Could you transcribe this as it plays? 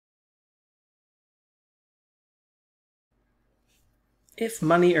If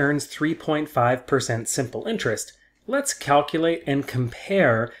money earns 3.5% simple interest, let's calculate and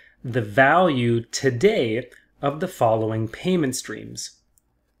compare the value today of the following payment streams.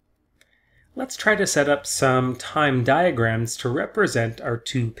 Let's try to set up some time diagrams to represent our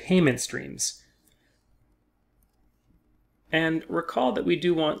two payment streams. And recall that we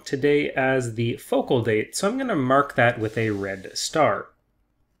do want today as the focal date, so I'm going to mark that with a red star.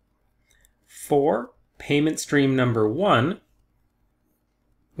 For payment stream number 1,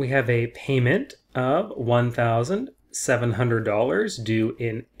 we have a payment of $1,700 due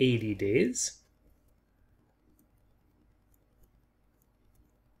in 80 days.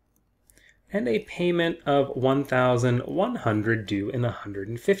 And a payment of $1,100 due in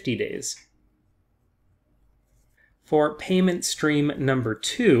 150 days. For payment stream number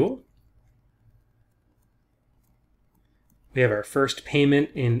 2, we have our first payment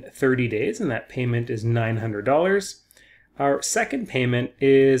in 30 days, and that payment is $900. Our second payment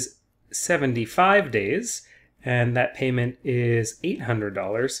is 75 days, and that payment is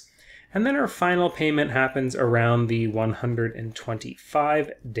 $800. And then our final payment happens around the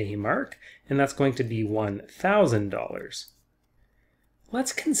 125-day mark, and that's going to be $1,000.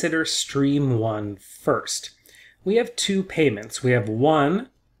 Let's consider stream 1 first. We have two payments. We have one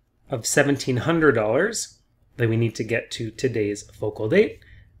of $1,700 that we need to get to today's focal date,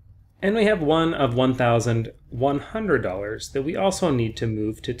 and we have one of $1,100 that we also need to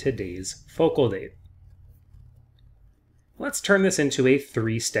move to today's focal date. Let's turn this into a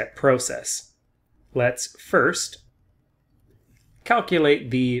three-step process. Let's first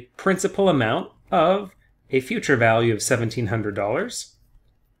calculate the principal amount of a future value of $1,700.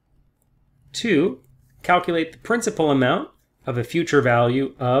 2, calculate the principal amount of a future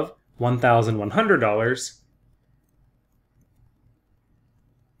value of $1,100.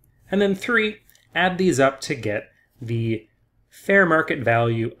 And then 3, add these up to get the fair market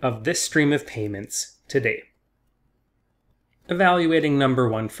value of this stream of payments today. Evaluating number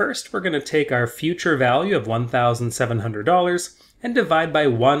 1 first, we're going to take our future value of $1,700 and divide by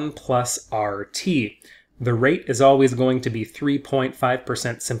 1 plus RT. The rate is always going to be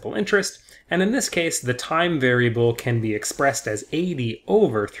 3.5% simple interest, and in this case, the time variable can be expressed as 80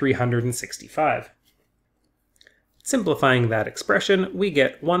 over 365. Simplifying that expression, we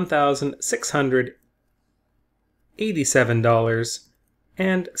get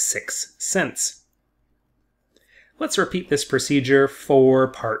 $1,687.06. Let's repeat this procedure for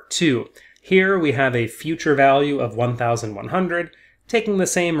part 2. Here we have a future value of 1,100, taking the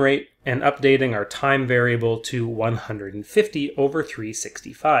same rate and updating our time variable to 150 over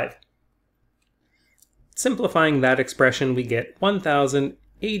 365. Simplifying that expression, we get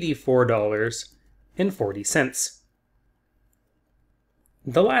 $1,084.40.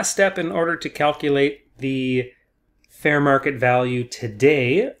 The last step in order to calculate the fair market value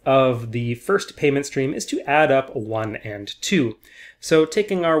today of the first payment stream is to add up 1 and 2. So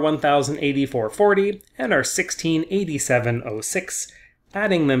taking our $1,084.40 and our $1,687.06,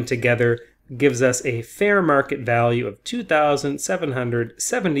 adding them together gives us a fair market value of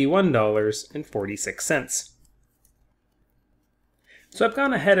 $2,771.46. So I've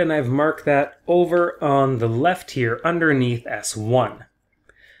gone ahead and I've marked that over on the left here underneath S1.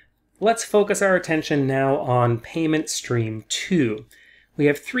 Let's focus our attention now on payment stream 2. We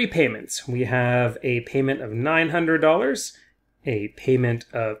have 3 payments. We have a payment of $900, a payment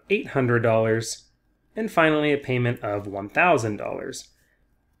of $800, and finally a payment of $1,000.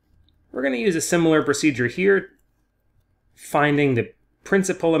 We're going to use a similar procedure here, finding the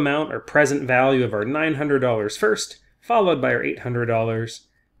principal amount or present value of our $900 first, followed by our $800,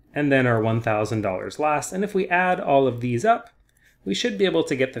 and then our $1,000 last. And if we add all of these up, we should be able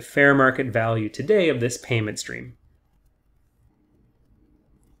to get the fair market value today of this payment stream.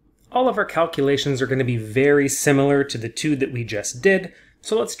 All of our calculations are going to be very similar to the 2 that we just did,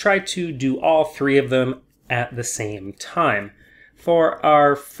 so let's try to do all 3 of them at the same time. For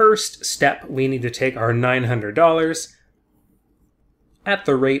our first step, we need to take our $900 at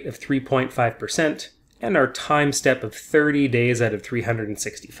the rate of 3.5% and our time step of 30 days out of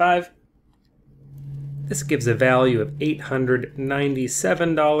 365. This gives a value of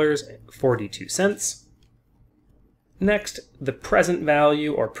 $897.42. Next, the present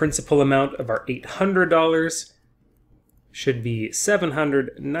value or principal amount of our $800 should be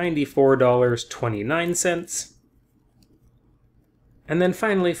 $794.29. And then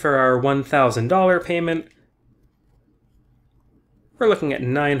finally, for our $1,000 payment, we're looking at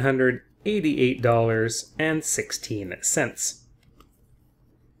 $988.16.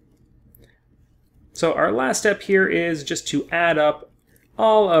 So our last step here is just to add up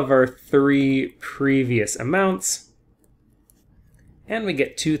all of our 3 previous amounts and we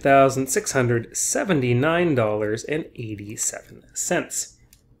get $2,679.87.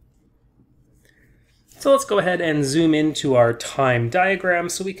 So let's go ahead and zoom into our time diagram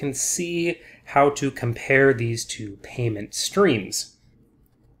so we can see how to compare these two payment streams.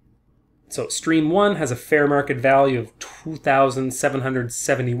 So stream 1 has a fair market value of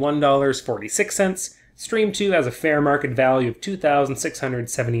 $2,771.46. Stream 2 has a fair market value of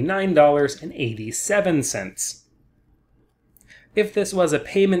 $2,679.87. If this was a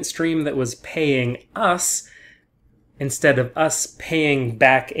payment stream that was paying us, instead of us paying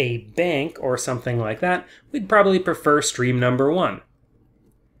back a bank or something like that, we'd probably prefer stream number 1.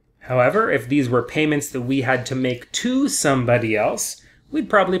 However, if these were payments that we had to make to somebody else, we'd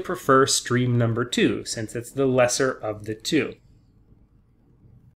probably prefer stream number 2, since it's the lesser of the two.